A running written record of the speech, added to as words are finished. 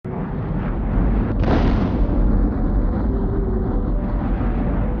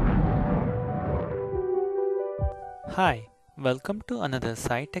Hi, welcome to another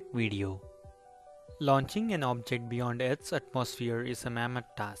SciTech video. Launching an object beyond Earth's atmosphere is a mammoth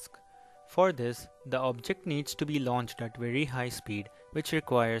task. For this, the object needs to be launched at very high speed, which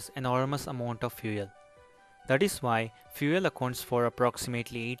requires enormous amount of fuel. That is why fuel accounts for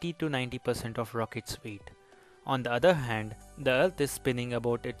approximately 80 to 90% of rocket's weight. On the other hand, the Earth is spinning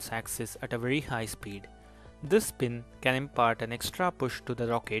about its axis at a very high speed. This spin can impart an extra push to the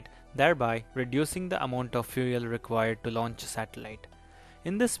rocket, thereby reducing the amount of fuel required to launch a satellite.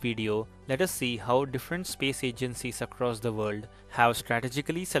 In this video, let us see how different space agencies across the world have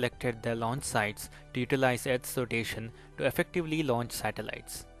strategically selected their launch sites to utilize Earth's rotation to effectively launch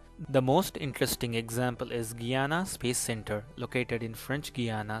satellites. The most interesting example is Guyana Space Center, located in French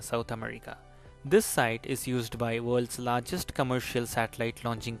Guiana, South America. This site is used by world's largest commercial satellite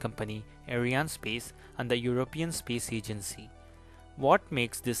launching company, Arianespace, and the European Space Agency. What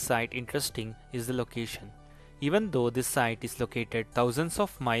makes this site interesting is the location. Even though this site is located thousands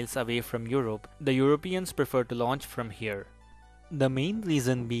of miles away from Europe, the Europeans prefer to launch from here. The main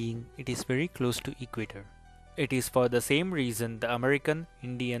reason being it is very close to equator. It is for the same reason the American,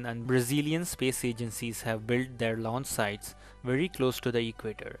 Indian, and Brazilian space agencies have built their launch sites very close to the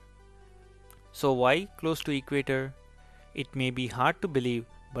equator. So why close to equator? It may be hard to believe,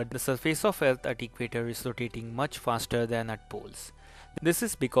 but the surface of Earth at equator is rotating much faster than at poles. This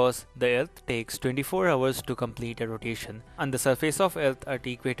is because the Earth takes 24 hours to complete a rotation, and the surface of Earth at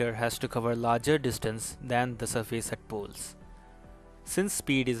equator has to cover larger distance than the surface at poles. Since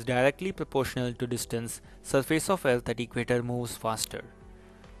speed is directly proportional to distance, surface of Earth at equator moves faster.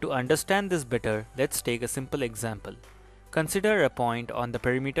 To understand this better, let's take a simple example. Consider a point on the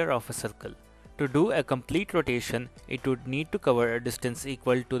perimeter of a circle. To do a complete rotation, it would need to cover a distance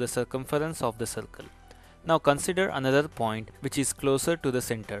equal to the circumference of the circle. Now consider another point which is closer to the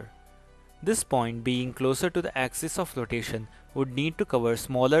center. This point, being closer to the axis of rotation, would need to cover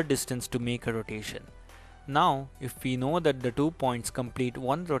smaller distance to make a rotation. Now, if we know that the 2 points complete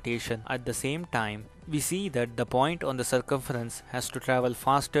one rotation at the same time, we see that the point on the circumference has to travel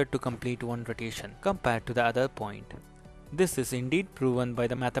faster to complete one rotation compared to the other point. This is indeed proven by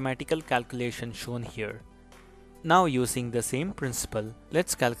the mathematical calculation shown here. Now, using the same principle,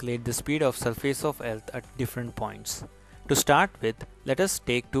 let's calculate the speed of surface of Earth at different points. To start with, let us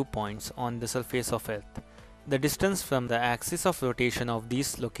take 2 points on the surface of Earth. The distance from the axis of rotation of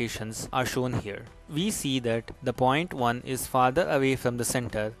these locations are shown here. We see that the point 1 is farther away from the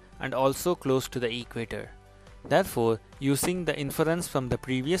center and also close to the equator. Therefore, using the inference from the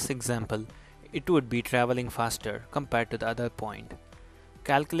previous example, it would be traveling faster compared to the other point.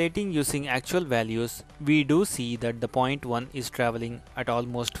 Calculating using actual values, we do see that the point 1 is traveling at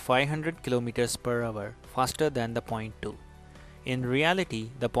almost 500 km per hour faster than the point 2. In reality,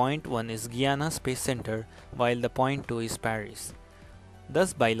 the point 1 is Guyana Space Center while the point 2 is Paris.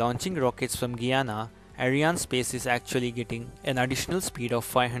 Thus, by launching rockets from Guyana, Arianespace is actually getting an additional speed of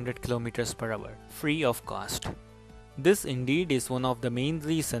 500 km per hour, free of cost. This indeed is one of the main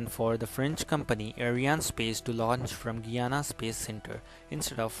reasons for the French company Arianespace to launch from Guyana Space Center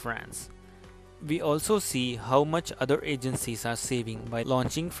instead of France. We also see how much other agencies are saving by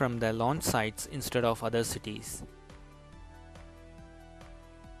launching from their launch sites instead of other cities.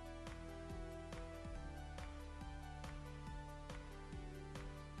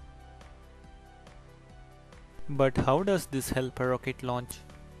 But how does this help a rocket launch?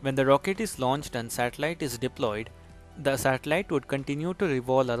 When the rocket is launched and satellite is deployed, the satellite would continue to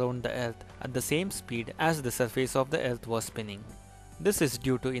revolve around the Earth at the same speed as the surface of the Earth was spinning. This is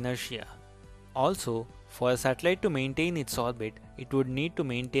due to inertia. Also, for a satellite to maintain its orbit, it would need to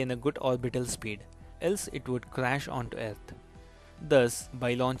maintain a good orbital speed, else it would crash onto Earth. Thus,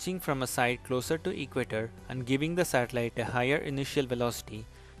 by launching from a site closer to equator and giving the satellite a higher initial velocity,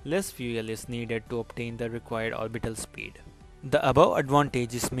 less fuel is needed to obtain the required orbital speed. The above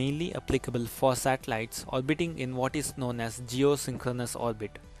advantage is mainly applicable for satellites orbiting in what is known as geosynchronous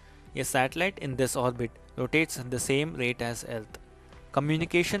orbit. A satellite in this orbit rotates at the same rate as Earth.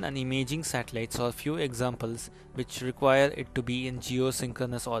 Communication and imaging satellites are few examples which require it to be in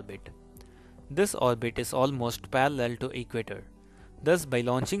geosynchronous orbit. This orbit is almost parallel to equator. Thus, by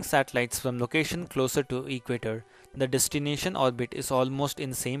launching satellites from location closer to equator, the destination orbit is almost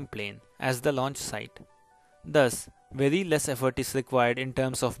in same plane as the launch site. Thus, very less effort is required in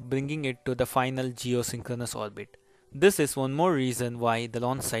terms of bringing it to the final geosynchronous orbit. This is one more reason why the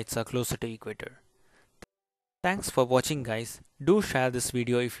launch sites are closer to equator. Thanks for watching guys. Do share this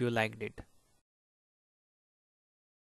video if you liked it.